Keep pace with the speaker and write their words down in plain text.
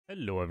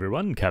Hello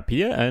everyone, Cap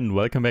here, and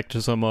welcome back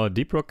to some more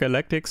Deep Rock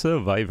Galactic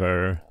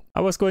Survivor.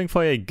 I was going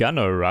for a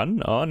gunner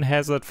run on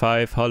Hazard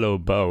 5 Hollow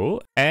Bough,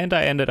 and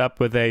I ended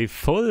up with a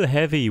full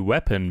heavy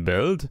weapon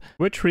build,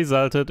 which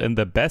resulted in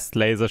the best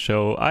laser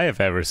show I have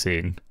ever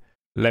seen.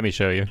 Let me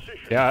show you.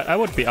 Yeah, I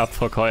would be up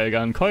for coil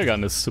gun. Coil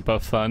gun is super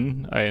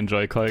fun. I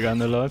enjoy coil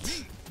gun a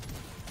lot.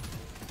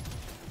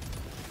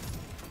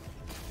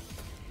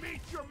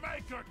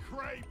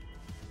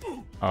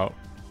 Oh.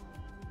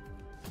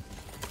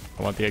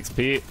 I want the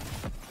XP.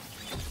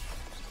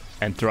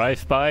 And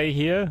drive by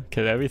here,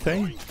 kill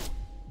everything.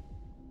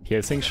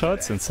 Piercing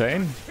shots,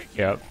 insane.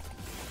 Yep.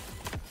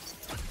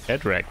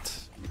 Get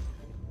wrecked.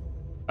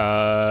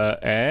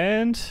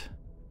 And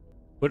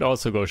would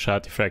also go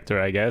Shard Diffractor,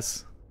 I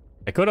guess.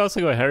 I could also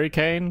go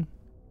Hurricane.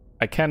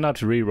 I cannot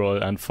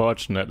reroll,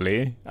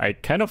 unfortunately. I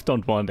kind of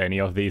don't want any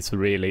of these,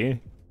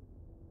 really.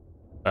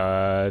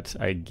 But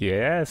I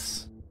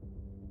guess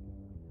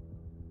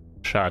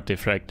Shard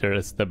Diffractor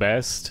is the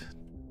best.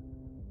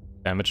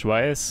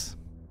 Damage-wise.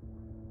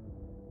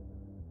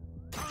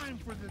 Time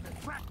for the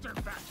diffractor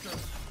factor.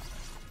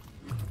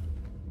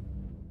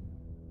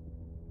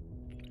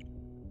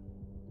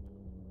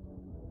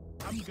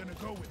 I'm gonna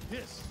go with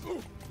this.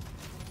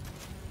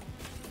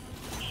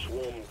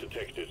 Swarm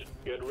detected.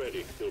 Get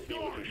ready. They'll be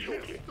with you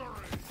shortly.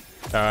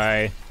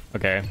 Die.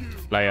 Okay.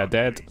 Flyer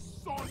dead.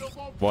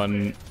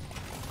 One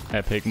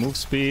epic move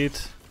speed.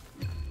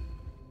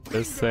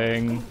 This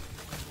thing.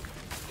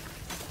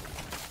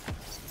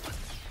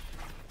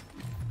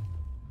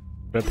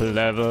 Triple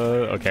level.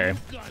 Okay.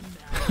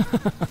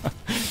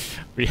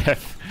 We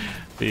have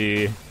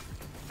the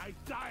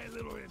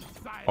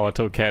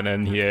auto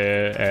cannon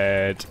here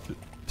at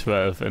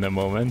 12 in a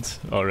moment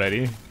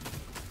already.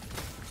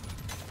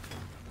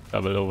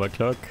 Double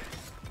overclock.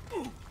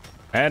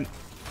 And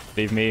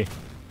leave me.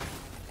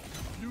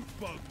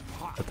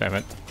 God damn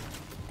it.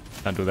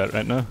 Can't do that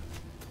right now.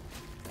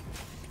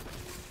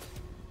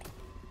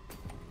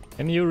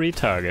 Can you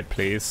retarget,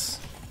 please?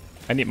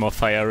 I need more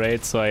fire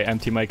rate, so I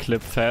empty my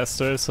clip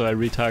faster, so I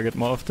retarget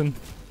more often.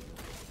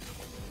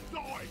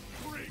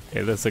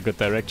 Okay, that's a good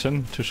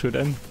direction to shoot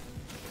in.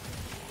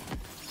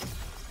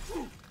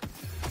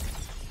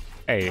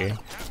 Hey.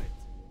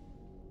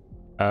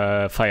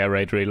 Fire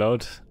rate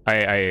reload.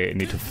 I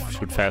need to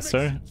shoot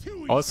faster.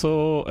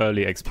 Also,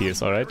 early XP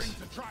is alright.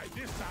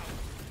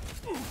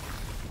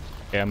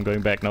 Okay, I'm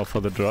going back now for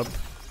the drop.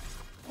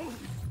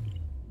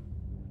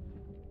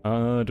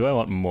 Do I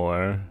want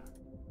more?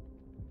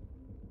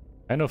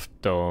 Kind of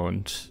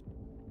don't.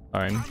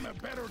 Fine.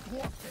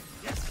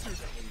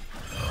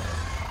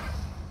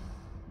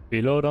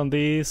 Reload on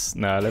these?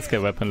 Nah, let's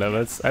get weapon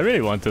levels. I really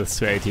want this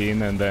to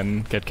 18 and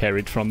then get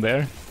carried from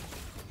there.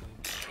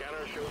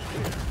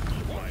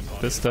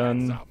 This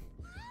done.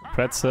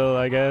 Pretzel,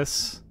 I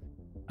guess.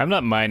 I'm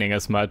not mining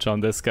as much on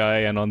this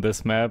guy and on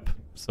this map,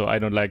 so I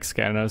don't like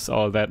scanners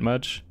all that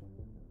much.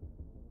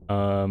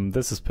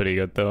 This is pretty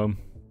good though.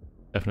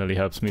 Definitely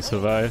helps me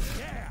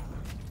survive.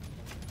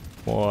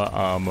 More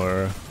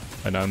armor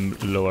when I'm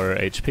lower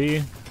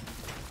HP.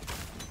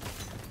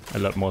 A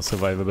lot more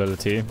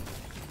survivability.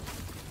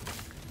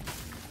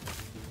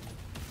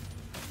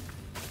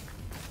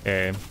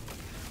 Okay.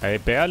 I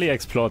barely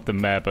explored the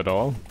map at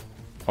all.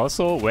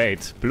 Also,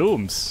 wait,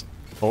 blooms.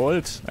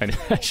 Gold?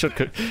 I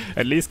should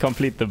at least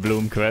complete the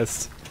bloom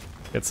quest.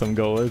 Get some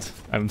gold.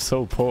 I'm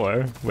so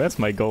poor. Where's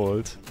my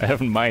gold? I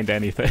haven't mined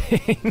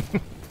anything.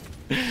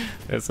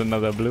 There's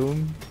another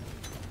bloom.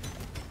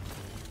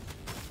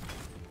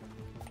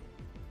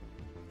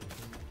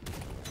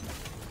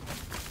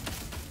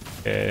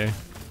 Okay.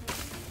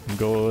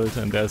 Gold,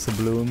 and there's a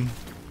bloom.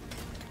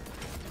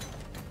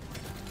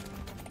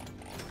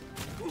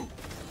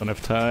 Don't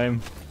have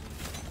time.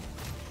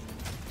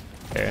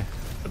 Okay,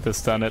 get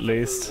this done at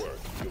least.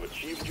 You've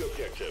achieved your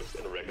objective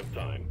in a record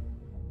time.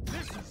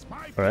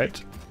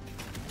 Alright.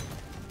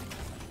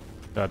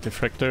 Shard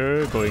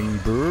Diffractor going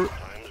brr.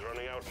 Time's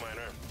running out,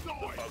 miner. The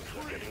bugs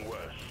are getting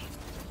worse.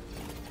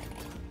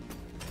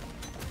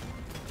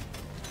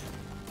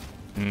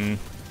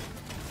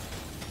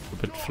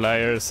 Stupid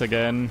flyers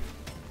again.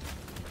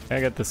 Can I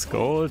get this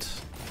gold?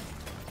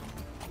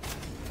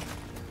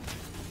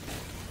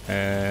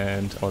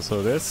 And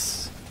also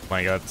this. Oh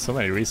my god, so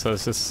many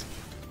resources.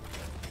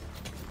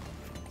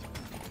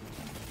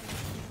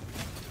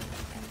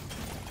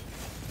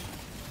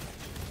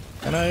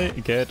 Can I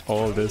get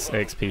all this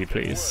XP,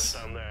 please?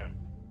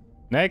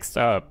 Next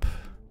up.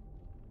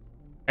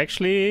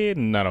 Actually,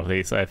 none of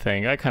these, I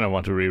think. I kind of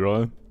want to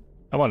reroll.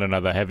 I want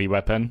another heavy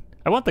weapon.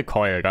 I want the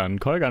coil gun.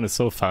 Coil gun is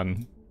so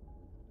fun.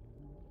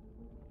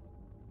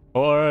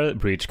 Or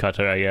breach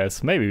cutter, I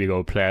guess. Maybe we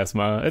go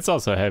plasma. It's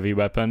also a heavy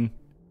weapon.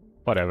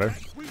 Whatever.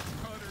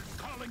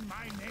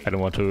 I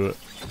don't want to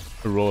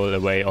roll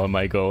away all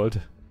my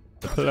gold.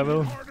 Triple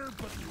level.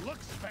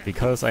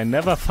 Because I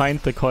never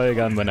find the coil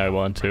gun when I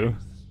want to.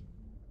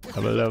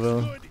 Double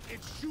level.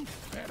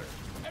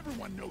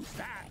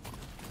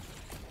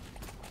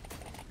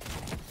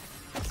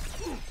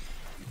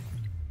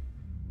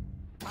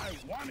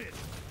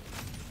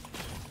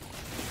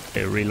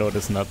 Okay, reload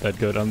is not that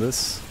good on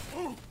this.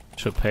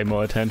 Should pay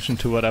more attention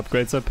to what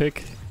upgrades I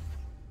pick.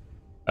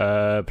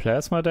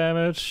 Plasma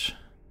damage.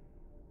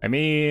 I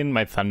mean,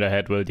 my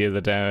Thunderhead will deal the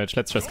damage.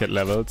 Let's just get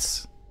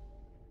levels.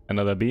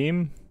 Another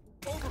beam.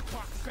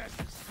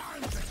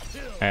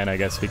 And I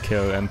guess we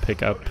kill and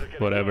pick up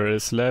whatever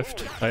is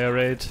left. Fire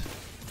rate.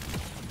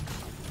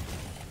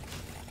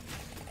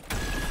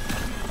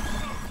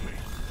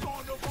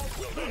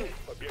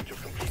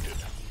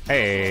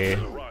 Hey.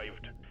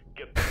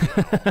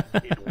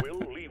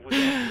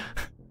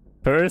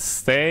 First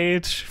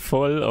stage,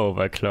 full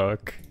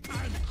overclock.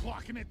 I'm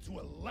clocking it to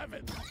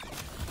 11.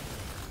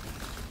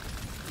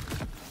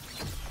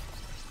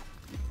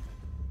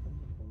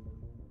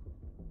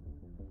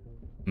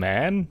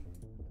 Man,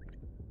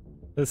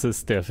 this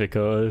is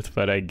difficult,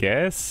 but I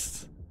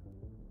guess.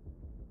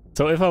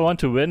 So if I want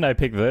to win, I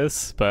pick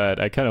this, but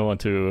I kind of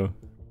want to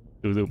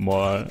do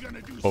more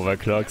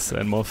overclocks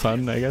and more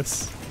fun, I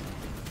guess.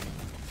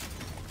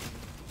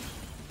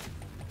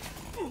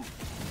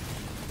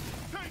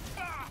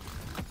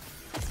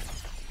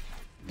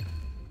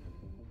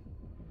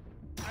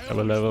 Have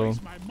a level.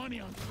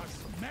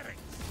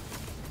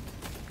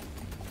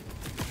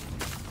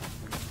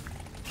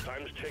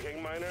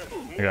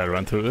 I gotta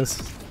run through this.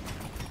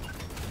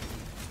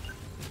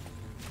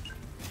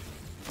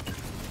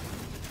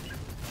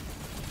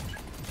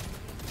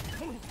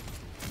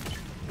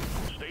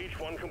 Stage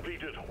 1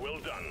 completed. Well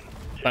done.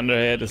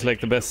 Thunderhead is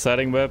like the best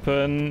starting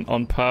weapon,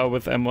 on par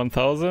with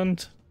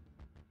M1000.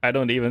 I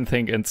don't even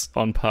think it's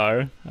on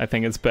par. I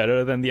think it's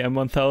better than the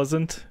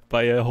M1000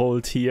 by a whole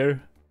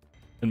tier,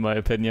 in my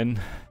opinion.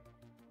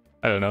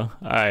 I don't know.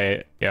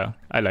 I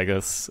like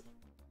this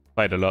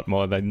quite a lot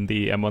more than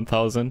the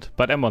M1000,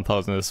 but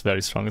M1000 is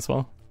very strong as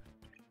well.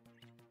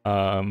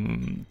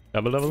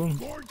 Double level.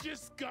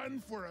 Gorgeous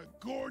gun for a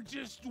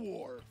gorgeous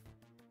dwarf.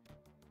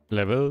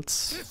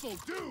 Levels. This'll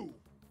do.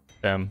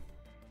 Damn.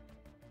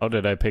 How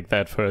did I pick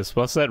that first?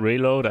 Was that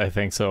reload? I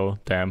think so.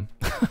 Damn.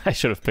 I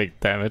should have picked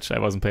damage. I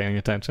wasn't paying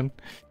attention.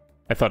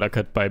 I thought I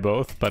could buy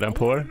both, but I'm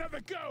poor.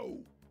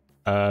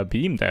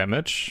 Beam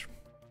damage.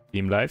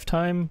 Beam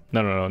lifetime?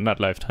 No, not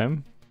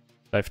lifetime.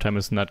 Lifetime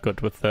is not good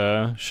with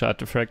the Shard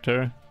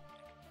Diffractor,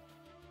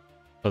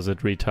 because it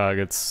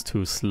retargets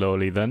too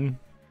slowly then.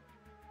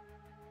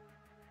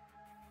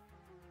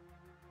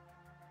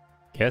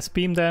 Guess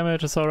beam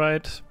damage is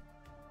alright.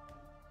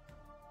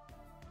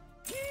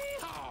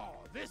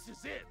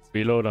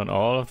 Reload on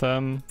all of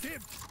them.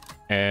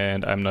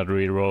 And I'm not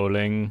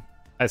re-rolling.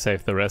 I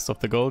saved the rest of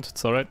the gold,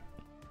 it's alright.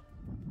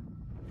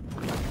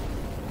 You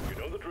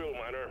know the drill,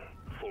 miner.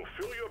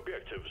 Fulfill your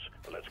objectives.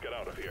 Let's get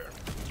out of here.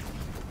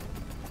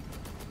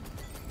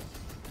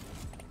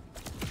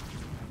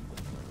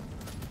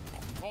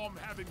 I'm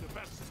having the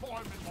best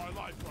time in my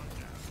life right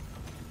now.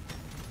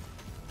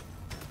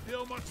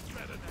 Feel much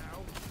better now.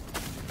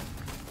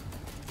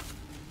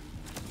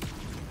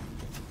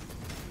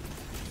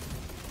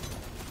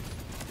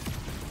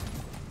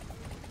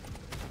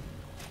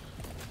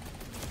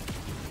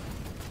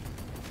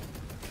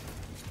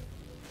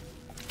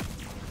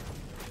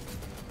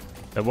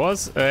 There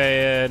was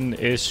an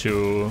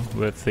issue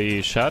with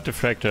the Shard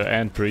Diffractor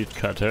and Breed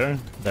Cutter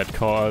that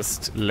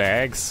caused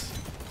lags,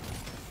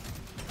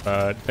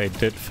 but they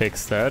did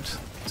fix that,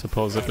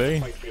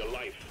 supposedly.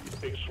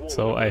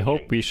 So I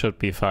hope we should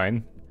be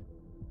fine.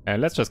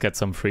 And let's just get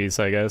some freeze,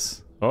 I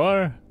guess.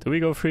 Or do we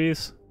go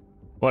freeze?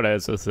 What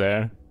else is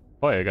there?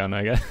 Coil gun,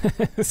 I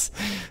guess.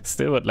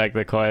 Still would like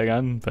the coil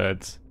gun,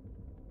 but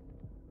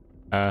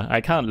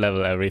I can't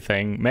level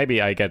everything.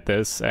 Maybe I get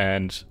this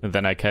and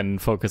then I can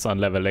focus on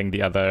leveling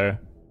the other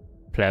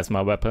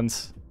plasma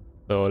weapons.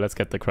 So let's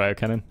get the cryo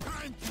cannon.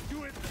 Time to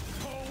do it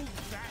the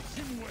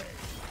old-fashioned way.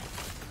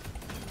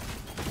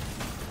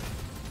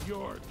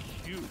 You're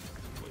cute,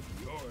 but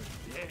you're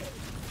dead.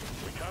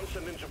 We can't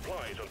send in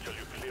supplies until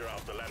you clear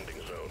out the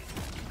landing zone.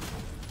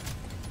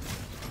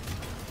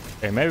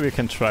 Okay, maybe we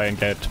can try and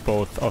get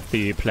both of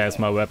the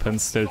plasma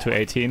weapons still to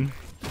 18.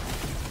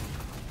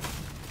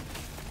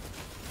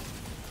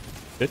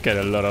 Did get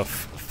a lot of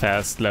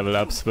fast level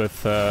ups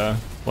with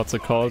what's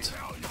it called?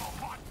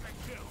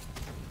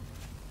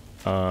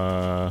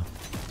 What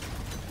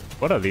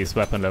are these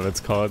weapon levels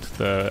called?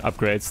 The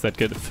upgrades that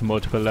get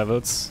multiple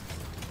levels?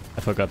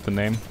 I forgot the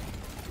name.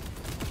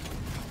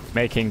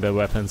 Making the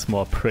weapons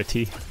more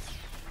pretty.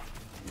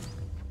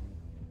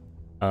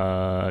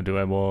 Do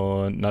I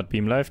want not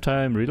beam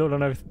lifetime? Reload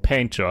on everything?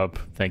 Paint job,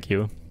 thank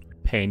you.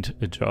 Paint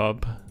a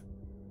job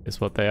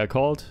is what they are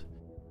called.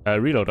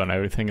 Reload on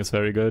everything is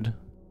very good.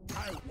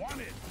 I want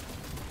it.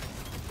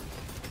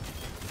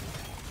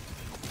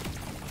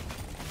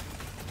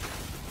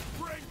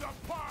 Bring the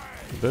pie.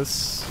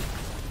 This.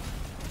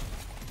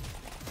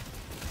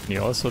 Can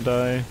you also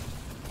die?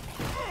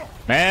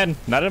 Man,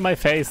 not in my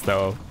face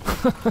though.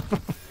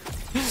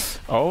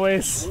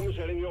 Always.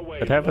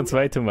 It happens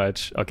way too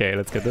much. Okay,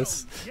 let's get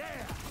this.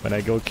 When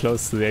I go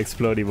close to the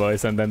explodey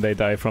boys and then they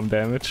die from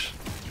damage.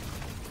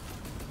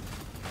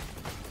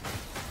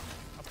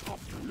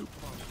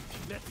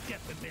 Let's get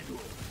the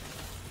middle.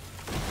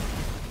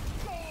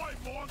 Die,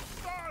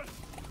 monster!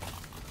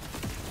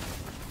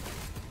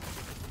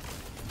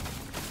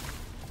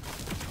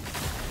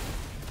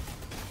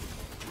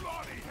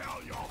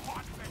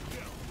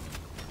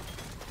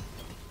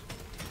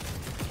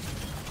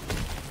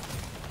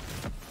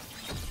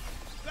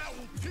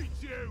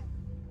 you.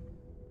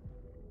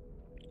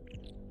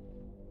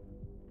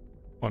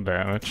 1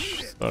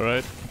 damage.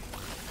 Alright.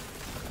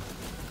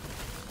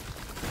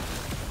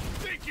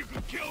 Think you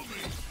can kill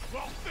me?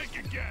 Well,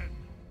 think again.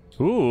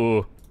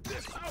 Ooh.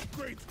 This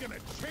upgrade's gonna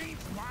change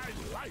my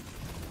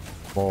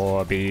life.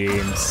 More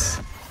beams.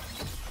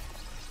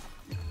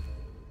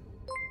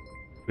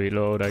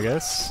 Reload, I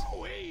guess.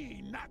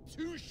 Wee, not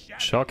too shabby.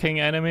 Shocking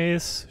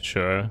enemies?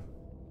 Sure.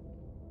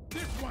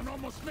 This one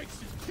almost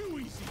makes it too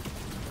easy.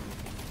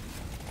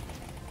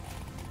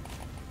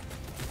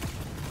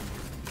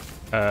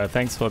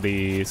 Thanks for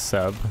the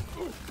sub.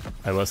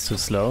 I was too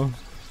slow.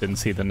 Didn't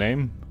see the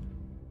name.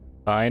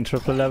 Fine,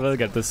 triple level,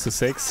 get this to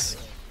 6.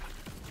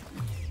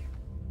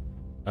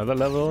 Another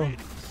level.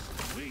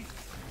 Sweet.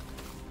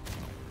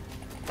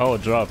 Oh,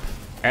 drop.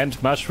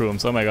 And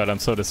mushrooms. Oh my god, I'm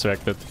so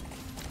distracted.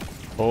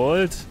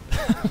 Hold.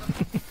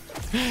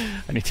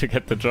 I need to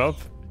get the drop.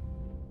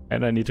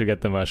 And I need to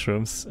get the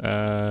mushrooms.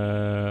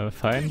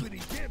 Fine.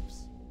 Diggity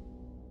dibs.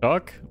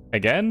 Shock?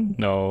 Again?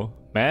 No.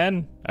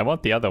 Man, I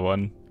want the other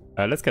one.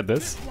 Let's get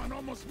this. This one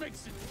almost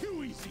makes it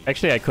too easy.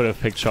 Actually, I could have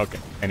picked Shock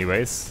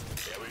anyways.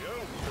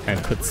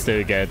 And could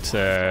still get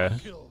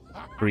Kill.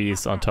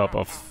 freeze on top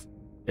of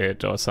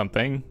it or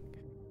something.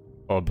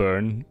 Or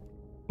burn.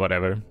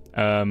 Whatever.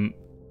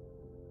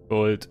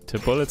 Gold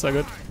tip bullets are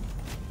good.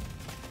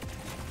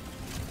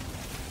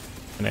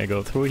 Can I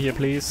go through here,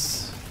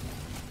 please?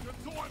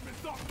 The time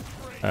is up,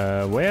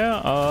 friend. Where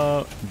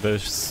are the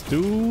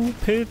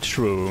stupid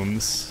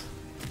shrooms?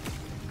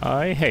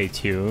 I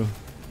hate you.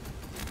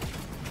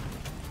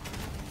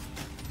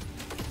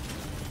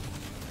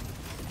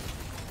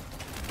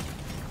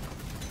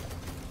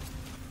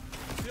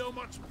 Feel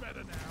much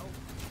better now.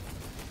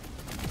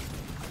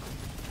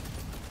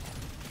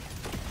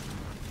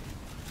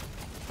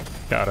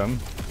 Got him.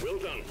 Well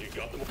done, you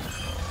got them.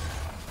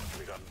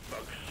 We got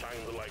bugs,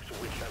 signs the likes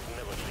of which I've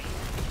never seen.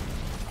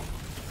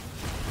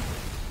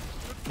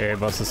 Okay,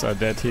 bosses are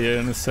dead here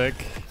in a sec.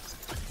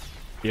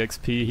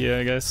 EXP here,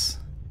 I guess.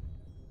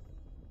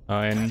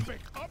 Fine.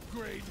 Epic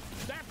upgrade.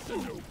 That's a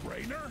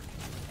no-brainer.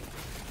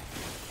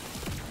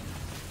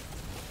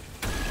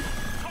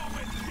 Come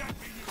and get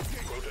me, you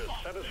dick. Quota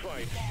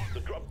satisfied. The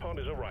drop pod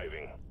is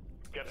arriving.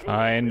 Get moving.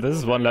 Fine. This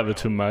is one level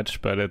too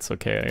much, but it's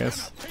okay, I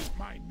guess. Paint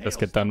my Let's nails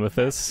get done with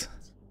this.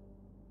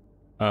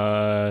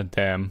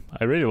 Damn.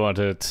 I really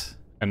wanted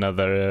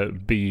another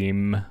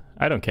beam.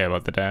 I don't care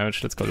about the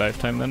damage. Let's go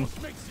lifetime then.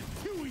 Makes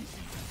it too easy.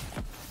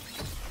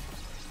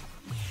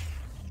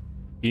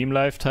 Beam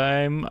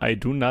lifetime I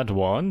do not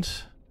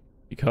want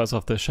because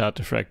of the Shard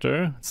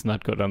Diffractor. It's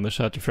not good on the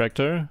Shard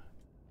Diffractor.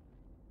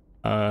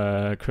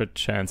 Crit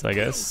chance, I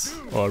guess.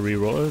 Or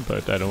reroll,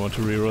 but I don't want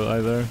to reroll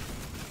either.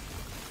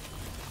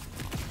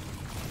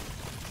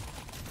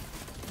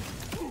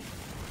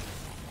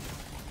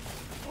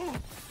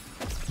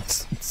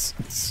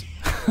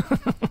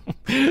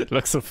 It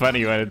looks so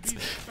funny when it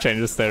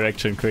changes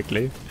direction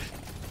quickly.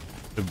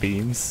 The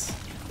beams,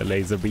 the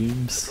laser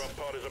beams. Drop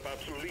pod is about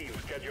to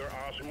leave. Get your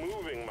ass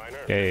moving, miner.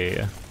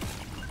 Yeah.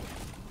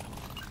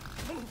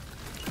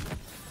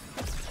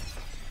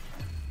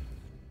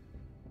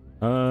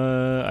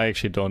 I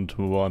actually don't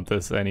want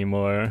this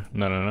anymore.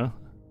 No.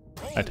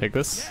 I take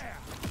this.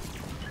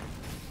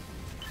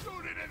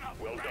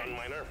 Well done,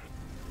 miner.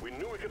 We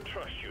knew we could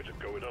trust you to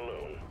go it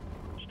alone.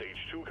 Stage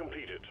 2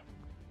 completed.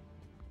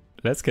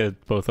 Let's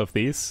get both of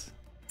these,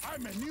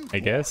 I'm a new I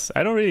guess.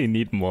 I don't really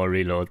need more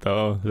reload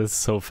though. This is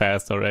so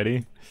fast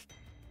already.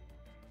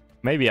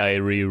 Maybe I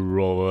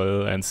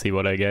re-roll and see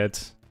what I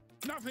get.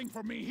 Nothing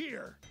for me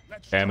here.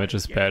 Let's Damage try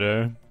is again.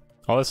 better.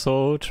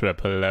 Also,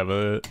 triple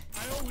level.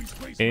 I always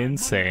waste my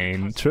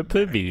Insane. money on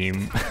Triple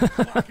beam.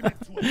 cosmetics. Locking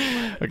it to a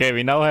planet. Okay,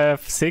 we now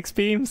have 6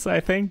 beams,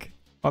 I think,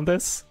 on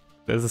this.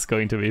 This is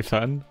going to be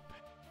fun.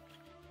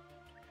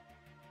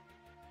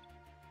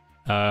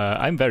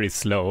 I'm very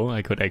slow.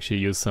 I could actually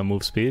use some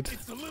move speed.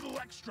 It's a little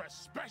extra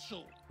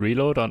special.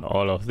 Reload on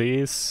all of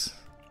these.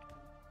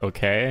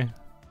 Okay.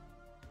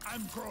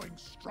 I'm growing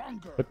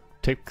stronger. But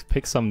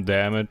pick some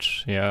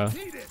damage, yeah.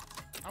 Need it.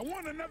 I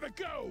want another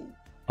go.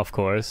 Of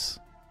course.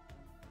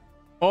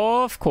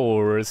 Of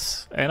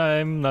course. And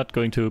I'm not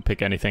going to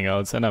pick anything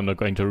else, and I'm not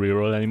going to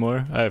reroll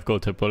anymore. I have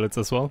gold tip bullets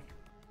as well.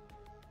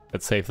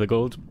 Let's save the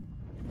gold.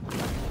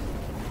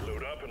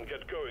 Load up and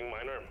get going,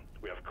 miner.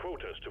 We have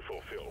quotas to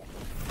fulfill.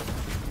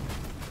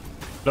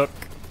 Look.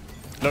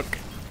 Look.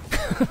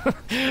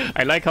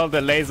 I like how the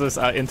lasers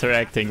are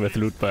interacting with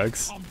loot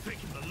bugs. I'm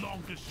taking the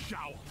longest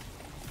shower.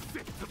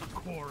 Sick to the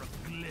core of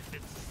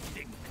glittered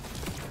stink.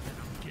 And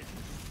I'm getting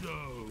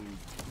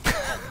so...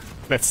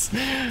 That's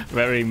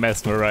very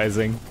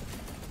mesmerizing.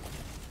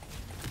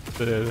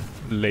 The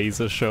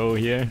laser show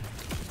here.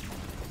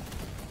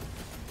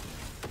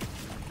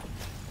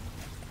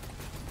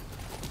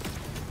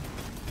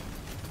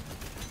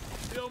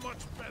 Feel much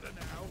better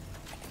now.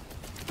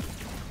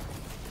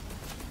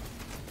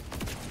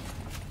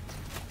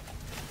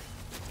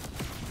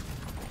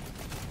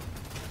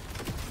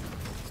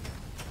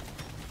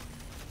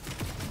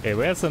 Okay,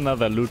 where's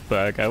another loot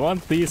bug? I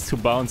want these to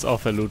bounce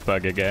off a loot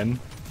bug again.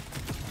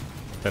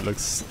 That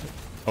looks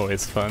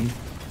always fun.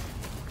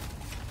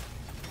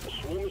 The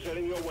swarm is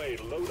heading your way.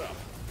 Load up.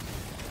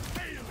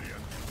 Alien,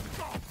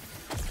 stop!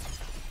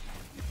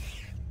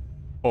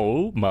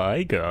 Oh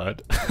my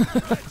god.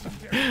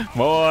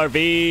 More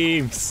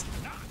beams!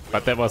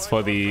 But that was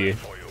for the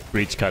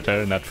breach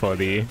cutter, not for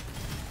the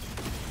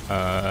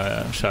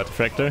Shard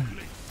Diffractor.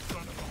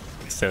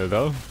 Still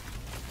though.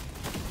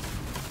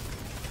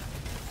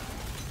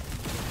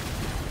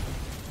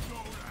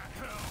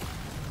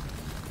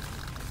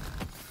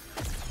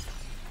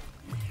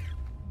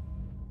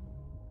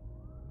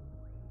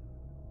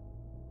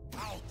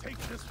 I'll take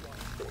this one.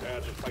 Prepare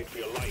to fight for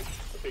your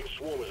life. The big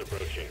swarm is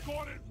approaching.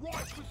 Got it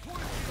right between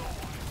the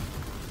eyes.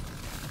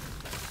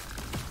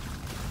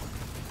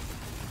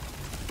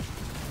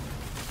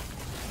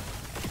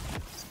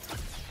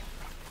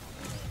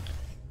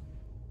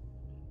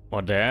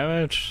 More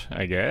damage,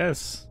 I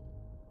guess.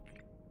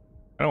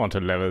 I don't want to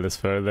level this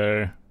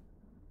further.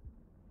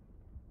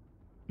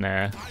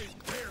 Nah.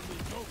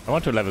 I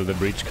want to level the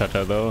breach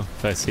cutter though,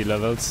 if I see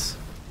levels.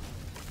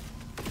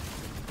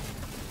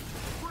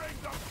 Bring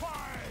the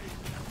fight!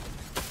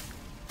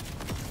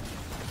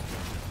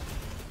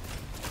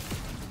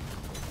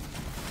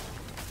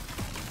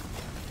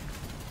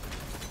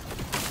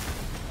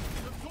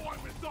 The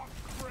time is not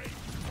great.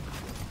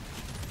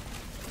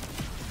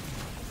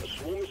 The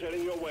swarm is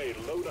heading your way.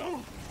 Load up.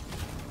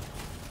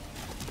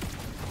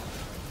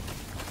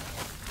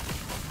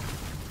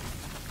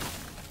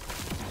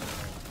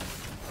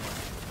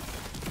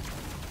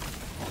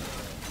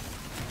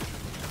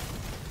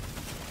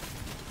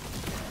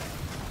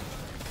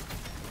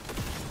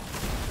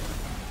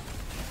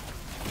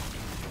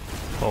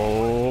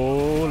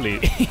 Holy.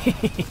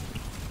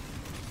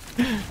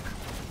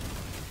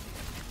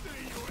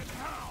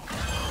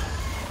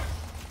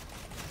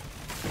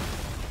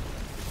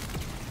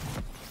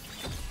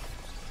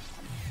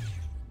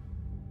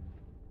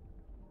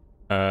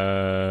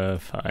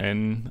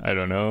 Fine. I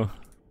don't know.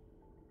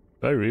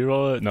 Do I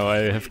reroll it? No, I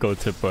have gold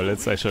tip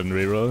bullets. I shouldn't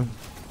reroll.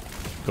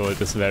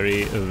 Gold is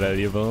very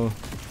valuable.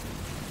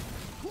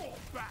 Crawl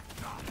back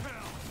to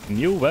hell.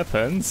 New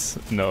weapons?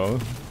 No.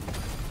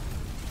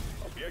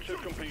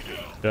 Objective completed.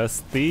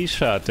 Just the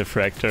Shard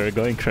Diffractor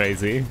going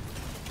crazy.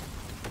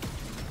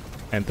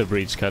 And the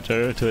breach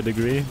cutter to a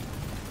degree.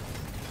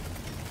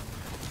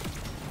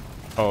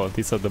 Oh,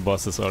 these are the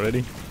bosses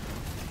already.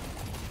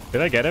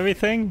 Did I get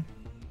everything?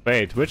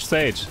 Wait, which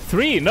stage?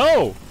 3!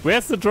 No!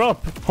 Where's the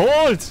drop?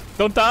 Hold!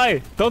 Don't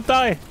die! Don't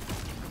die!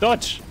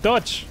 Dodge!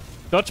 Dodge!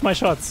 Dodge my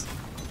shots!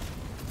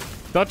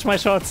 Dodge my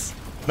shots!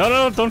 No,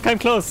 no, no, don't come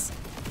close!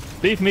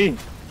 Leave me!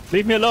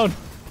 Leave me alone!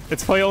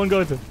 It's for your own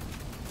good!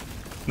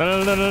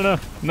 No, no, no, no, no!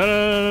 No,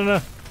 no, no, no,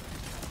 no!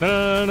 No,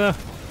 no, no, no!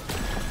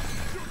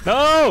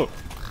 No!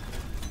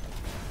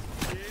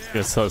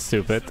 You're so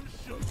stupid.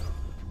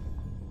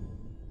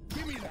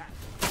 Give me that.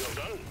 Well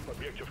done.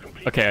 Objective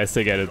complete. Okay, I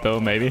still get it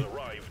though, maybe.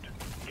 Arrived.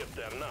 Get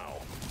there now.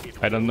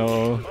 I don't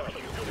know.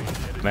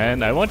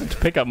 Man, I wanted to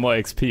pick up more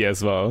XP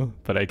as well,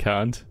 but I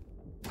can't.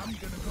 I'm gonna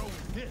go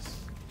with this.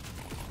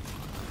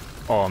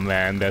 Oh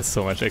man, there's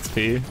so much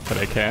XP, but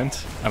I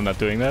can't. I'm not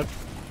doing that.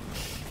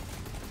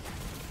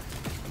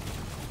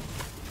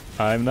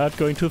 I'm not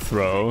going to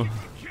throw.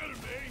 Kill me.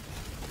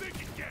 Think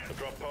again. The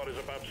drop pod is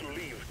about to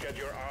leave. Get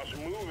your ass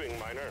moving,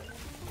 miner.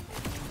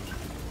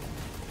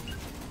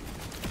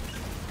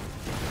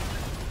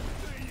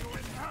 See you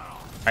in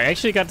hell. I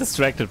actually got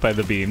distracted by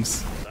the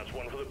beams. That's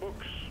one for the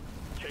books.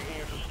 Taking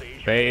you to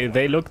stage.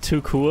 They look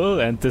too cool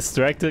and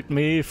distracted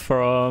me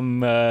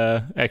from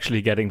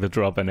actually getting the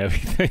drop and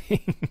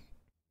everything.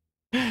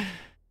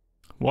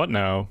 What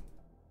now?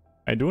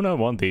 I do not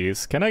want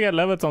these. Can I get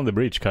levels on the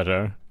breach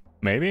cutter?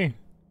 Maybe?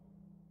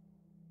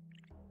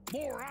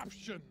 More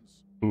options.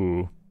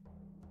 Ooh.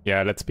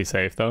 Yeah, let's be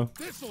safe though.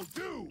 This'll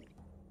do.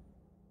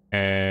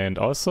 And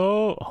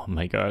also... Oh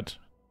my god.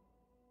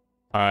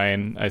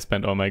 Fine, I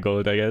spent all my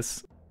gold, I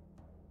guess.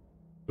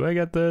 Do I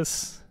get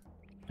this?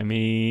 I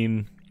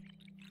mean...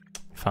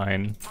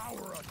 Fine.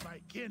 Power of my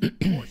kin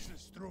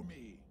courses through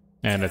me.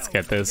 And let's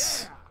get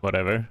this.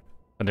 Whatever.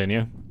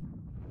 Continue.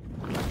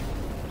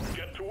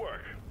 Get to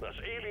work. There's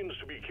aliens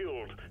to be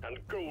killed and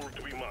gold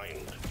to be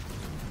mined.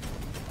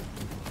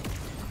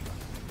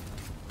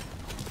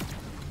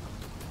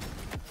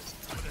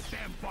 When the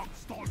damn bug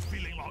starts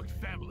feeling like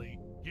family,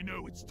 you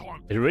know it's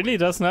time. It really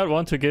does not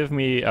want to give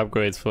me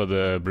upgrades for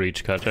the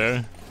breach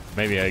cutter.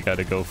 Maybe I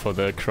gotta go for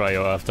the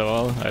cryo after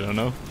all. I don't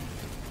know.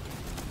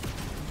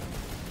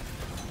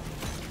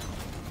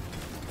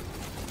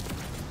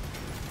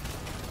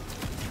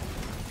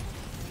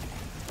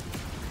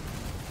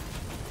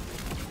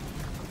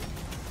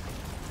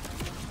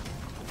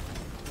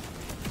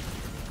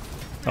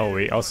 Oh,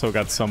 we also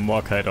got some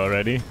Morkite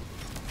already.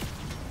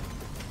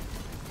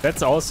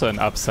 That's also an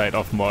upside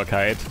of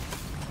Morkite.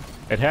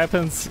 It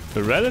happens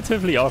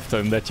relatively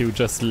often that you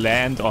just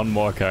land on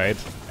Morkite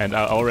and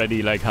are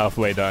already like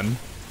halfway done.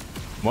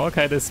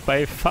 Morkite is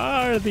by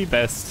far the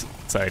best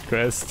side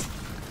quest.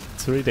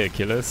 It's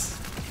ridiculous.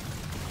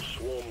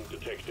 Swarm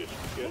detected.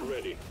 Get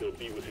ready. They'll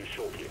be with you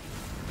shortly.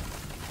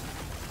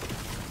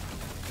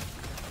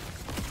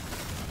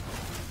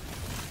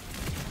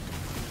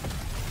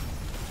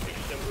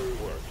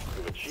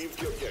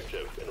 the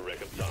objective in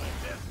record time.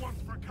 This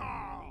one's for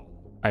Carl.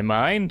 I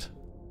mind?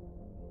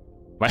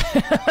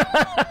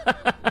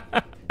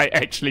 I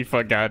actually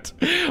forgot.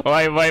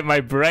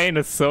 My brain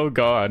is so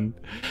gone.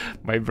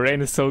 My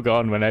brain is so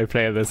gone when I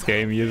play this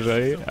game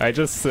usually. I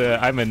just,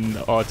 I'm in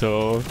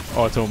auto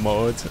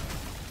mode.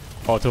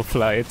 Auto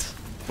flight.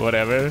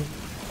 Whatever.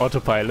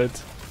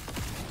 Autopilot.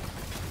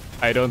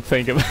 I don't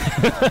think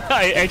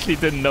I actually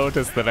didn't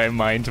notice that I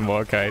mined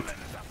Morkite.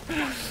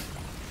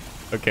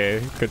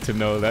 Okay, good to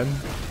know then.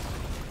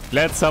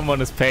 Glad someone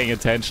is paying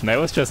attention. I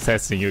was just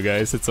testing you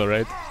guys, it's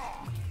alright.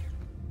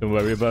 Don't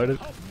worry about it.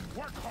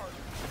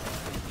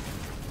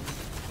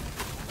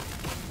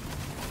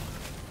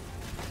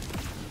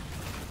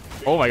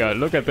 Oh my god,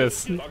 look at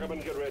this.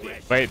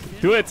 Wait,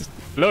 do it!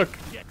 Look!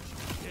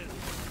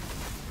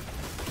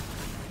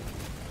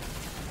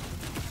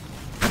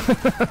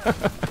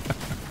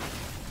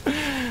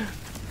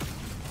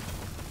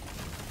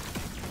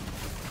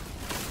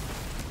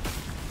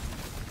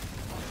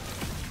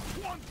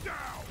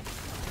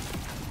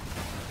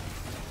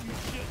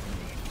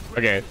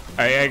 Okay,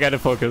 I gotta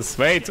focus.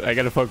 Wait, I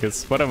gotta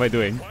focus. What am I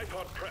doing?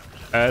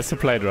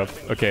 Supply drop.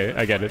 Okay,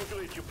 I get it.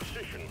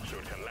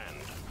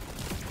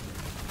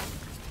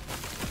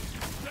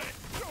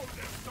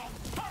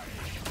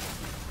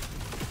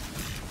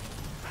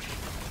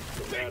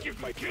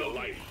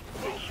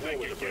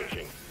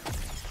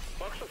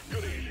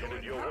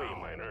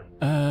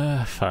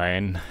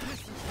 Fine.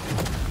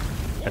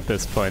 At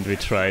this point we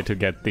try to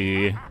get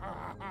the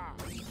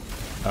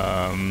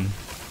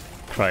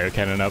cryo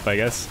cannon up, I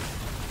guess.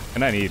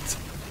 And I need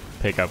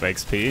pick up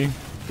XP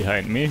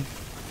behind me.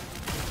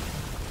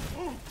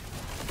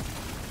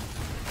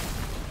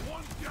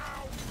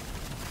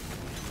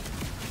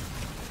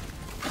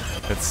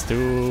 Let's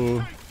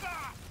do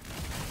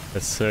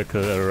a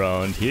circle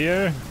around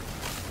here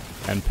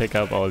and pick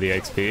up all the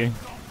XP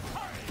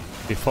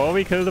before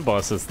we kill the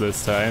bosses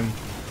this time.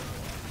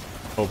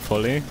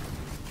 Hopefully.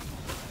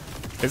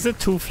 Is it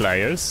 2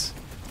 flyers?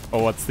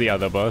 Or what's the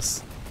other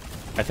boss?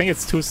 I think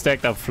it's 2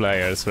 stacked up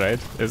flyers, right?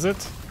 Is it?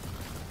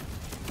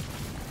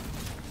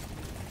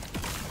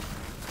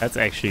 That's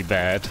actually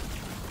bad.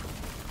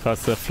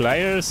 Cause the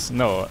flyers...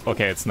 No,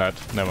 okay, it's not.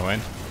 Never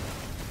mind.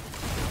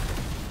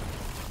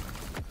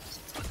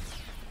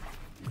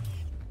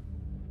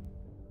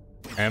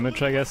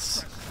 Damage, I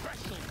guess.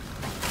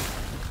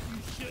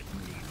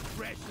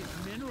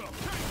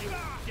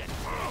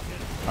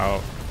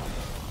 Oh.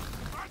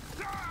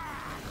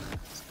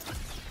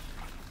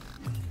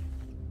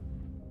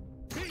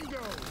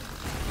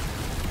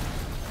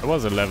 There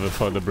was a level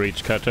for the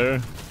breach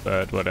cutter,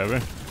 but whatever.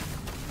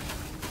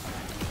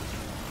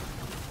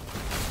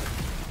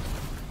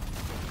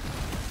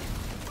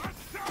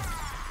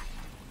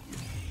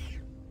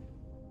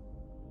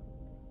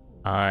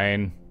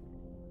 Fine.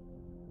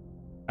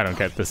 I don't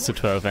get this to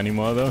 12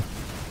 anymore though.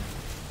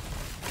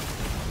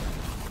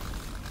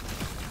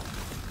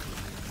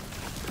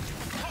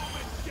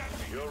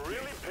 You're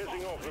really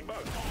pissing off the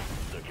bugs.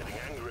 They're getting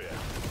angrier.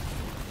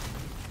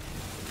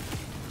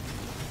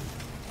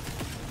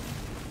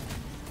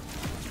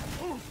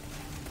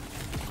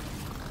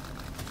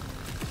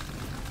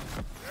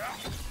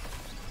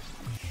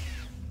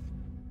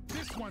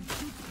 This one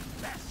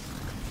shoots best.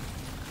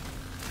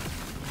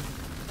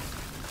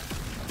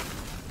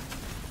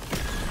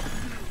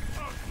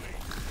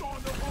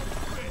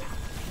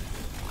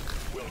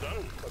 Well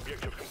done.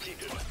 Objective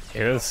completed.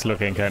 It is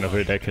looking kind of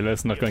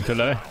ridiculous, not going to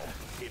lie.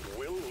 It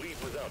will leave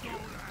without you.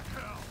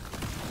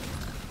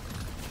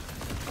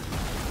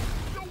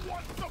 You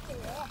want some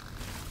more?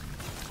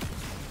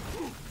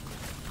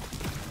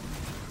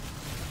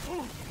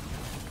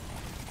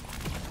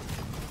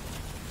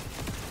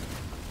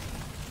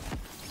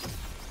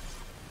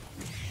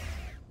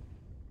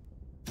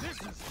 This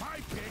is my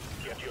pick.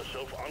 Get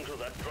yourself onto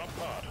that drop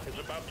pod. It's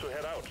about to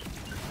head out.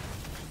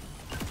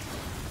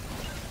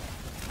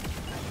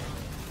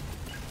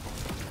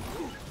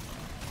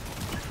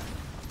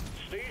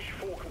 Stage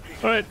 4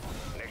 complete. Alright.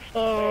 Next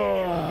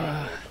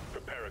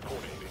prepare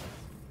accordingly.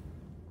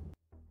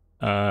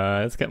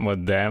 Let's get more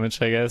damage,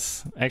 I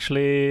guess.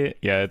 Actually,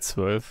 yeah, it's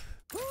worth.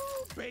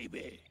 Ooh,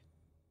 baby.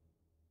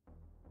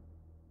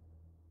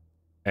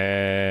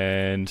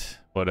 And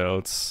what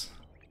else?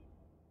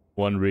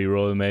 1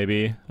 reroll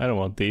maybe. I don't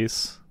want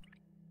these.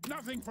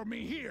 Nothing for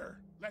me here.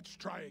 Let's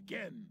try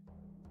again.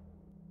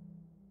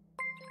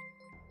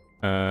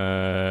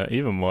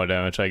 Even more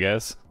damage, I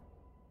guess.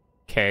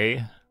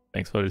 K.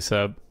 Thanks for the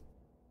sub.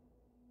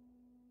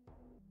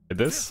 Did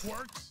this?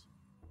 Works.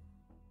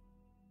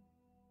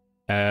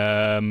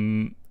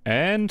 And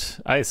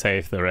I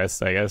save the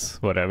rest, I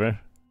guess. Whatever.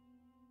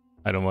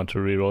 I don't want to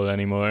reroll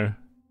anymore.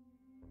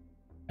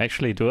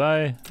 Actually, do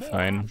I?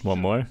 Fine,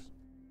 1 more.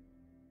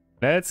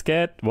 Let's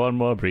get 1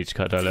 more breach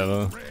cutter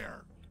level.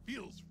 Rare.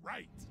 Feels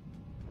right.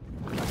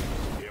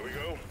 Here we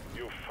go.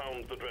 You've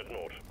found the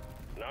dreadnought.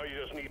 Now you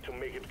just need to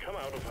make it come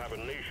out of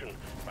hibernation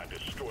by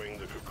destroying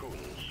the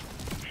cocoons.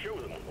 Show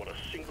them what a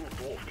single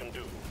dwarf can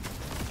do.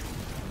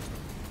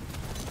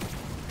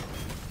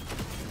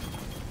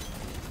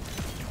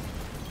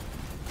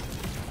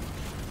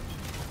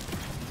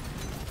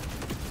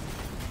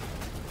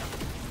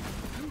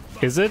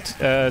 Is it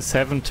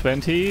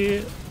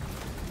 720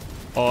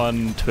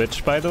 on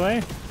Twitch, by the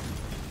way?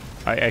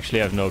 I actually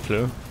have no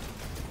clue.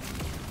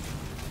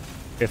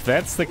 If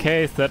that's the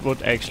case, that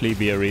would actually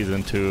be a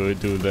reason to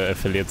do the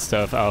affiliate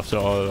stuff after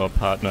all, or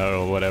partner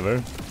or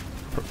whatever.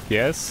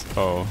 Yes?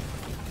 Oh.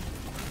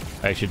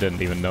 I actually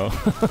didn't even know.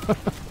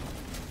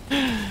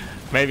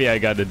 Maybe I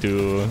gotta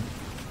do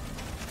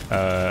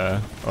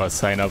or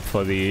sign up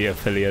for the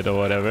affiliate or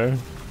whatever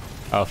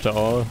after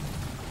all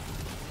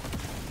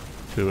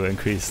to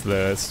increase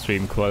the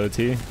stream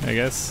quality, I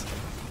guess.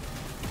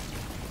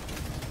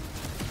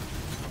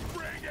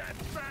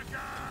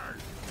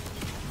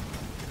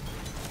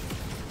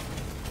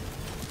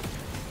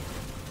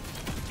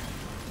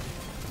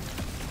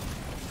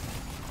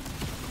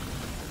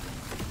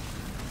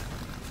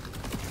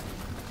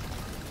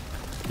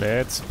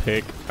 Let's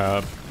pick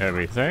up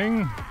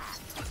everything.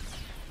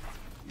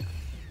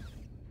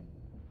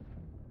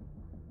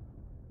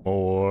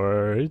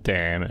 Or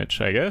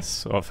damage, I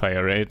guess, or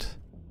fire rate.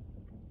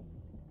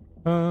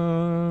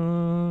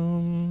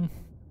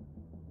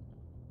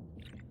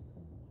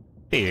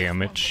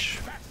 Damage.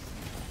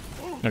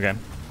 Okay.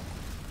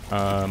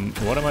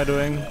 What am I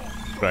doing?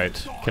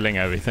 Right, killing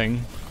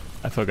everything.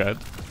 I forgot.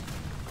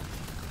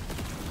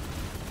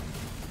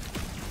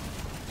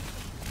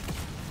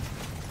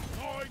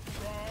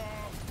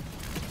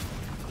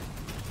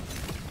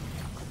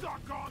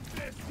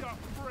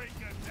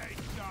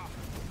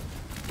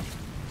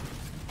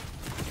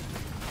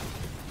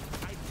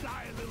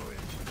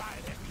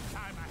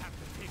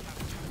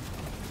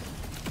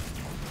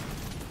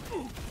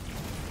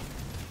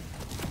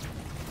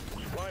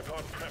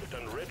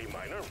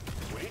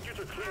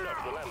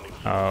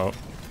 Oh.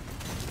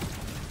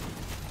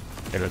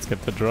 Okay, let's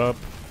get the drop.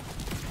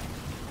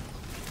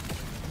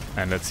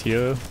 And let's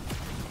heal.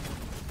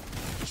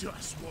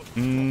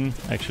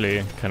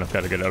 Actually, kind of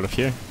gotta get out of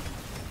here.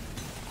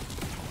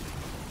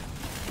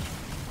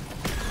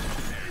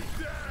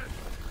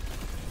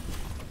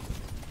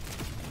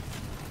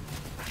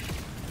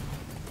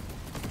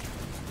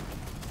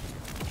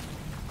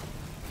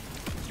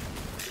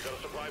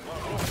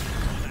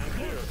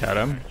 Got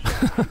him.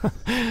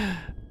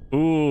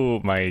 Ooh,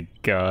 my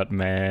god,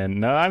 man.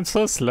 No, I'm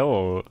so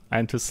slow.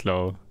 I'm too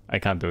slow. I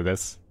can't do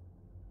this.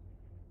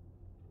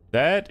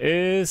 That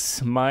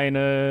is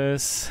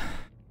minus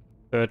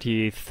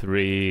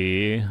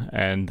 33,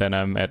 and then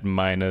I'm at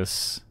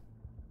minus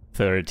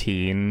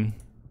 13.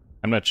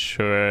 I'm not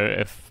sure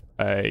if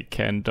I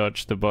can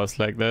dodge the boss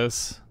like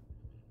this.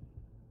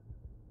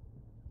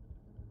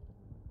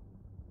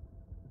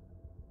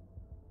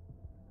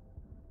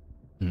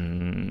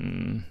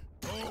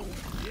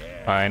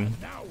 Fine.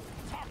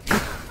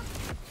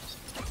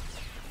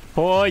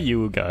 For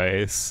you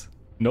guys.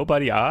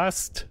 Nobody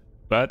asked,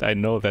 but I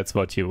know that's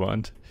what you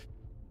want.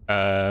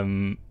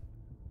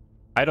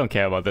 I don't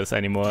care about this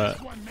anymore.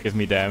 Give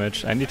me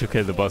damage. I need to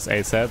kill the boss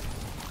ASAP.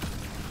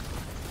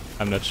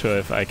 I'm not sure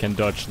if I can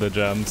dodge the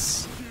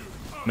jumps.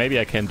 Maybe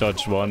I can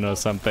dodge one or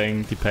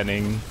something,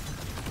 depending.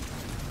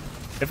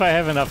 If I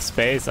have enough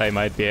space, I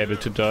might be able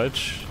to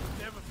dodge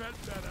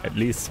at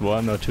least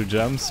 1 or 2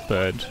 jumps,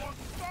 but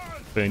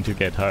it's going to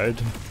get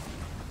hard.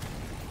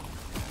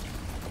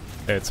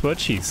 That's what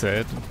she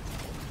said.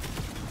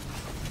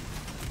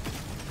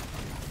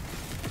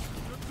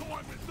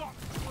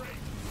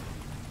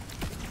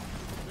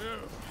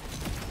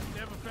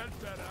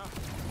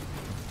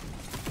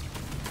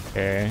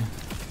 Okay.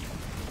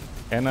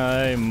 Can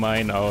I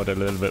mine out a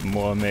little bit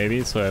more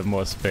maybe, so I have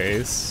more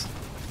space?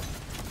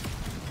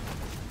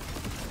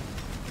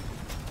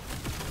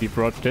 Deep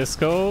Rock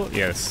Disco?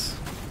 Yes.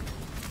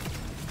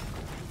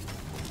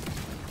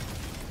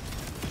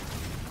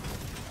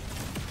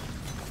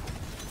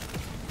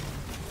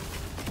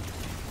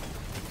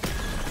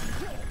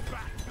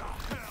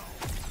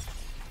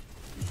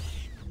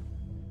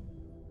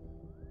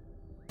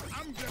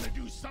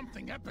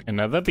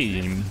 Another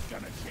beam.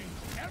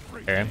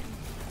 Okay.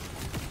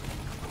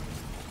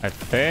 I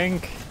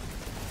think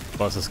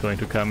boss is going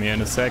to come here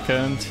in a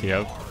second.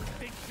 Yep.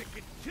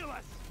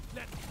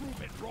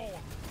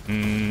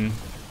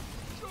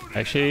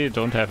 Actually,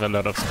 don't have a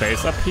lot of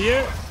space up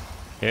here.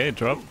 Okay,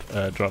 drop,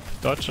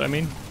 dodge, I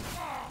mean.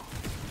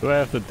 Do I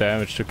have the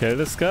damage to kill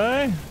this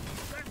guy?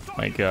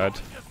 My god.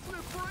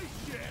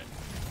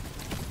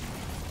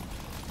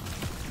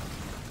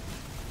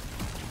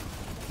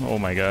 Oh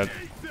my god.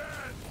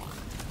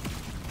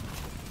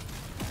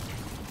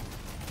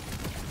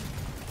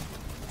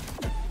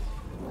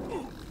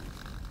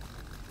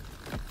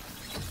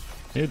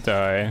 You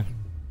die.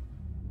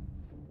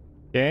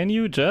 Can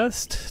you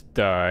just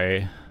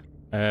die?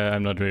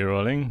 I'm not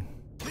rerolling.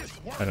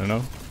 I don't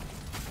know.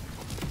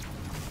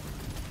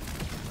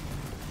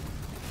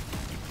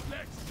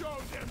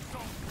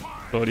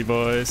 Body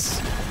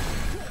boys.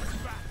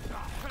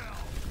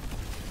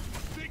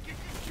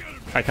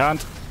 I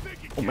can't.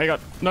 Oh my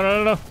god. No,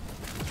 no, no, no.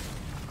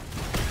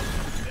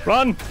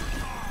 Run!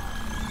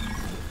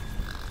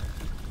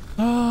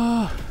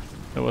 Ah,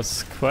 that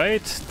was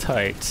quite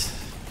tight.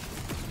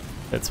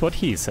 That's what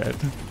he said.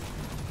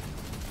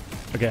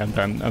 Okay, I'm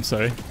done. I'm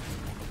sorry.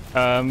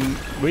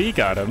 We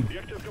got him.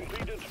 Objective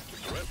completed.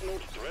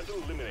 Dreadnought threat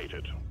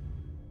eliminated.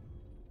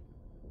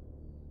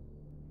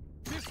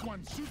 This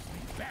one suits me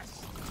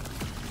best.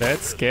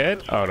 Let's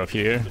get out of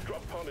here. The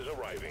drop pod is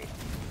arriving.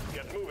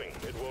 Get moving.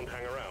 It won't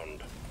hang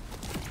around.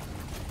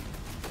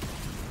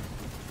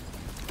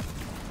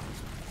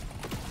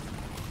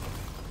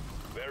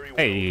 Very well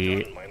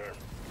Hey. done, Miner.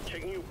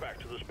 Taking you back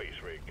to the space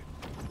rig.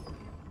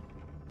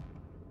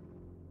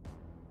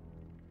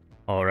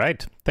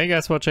 Alright, thank you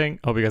guys for watching,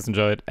 hope you guys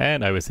enjoyed,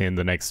 and I will see you in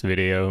the next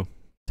video.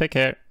 Take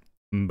care,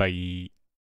 bye.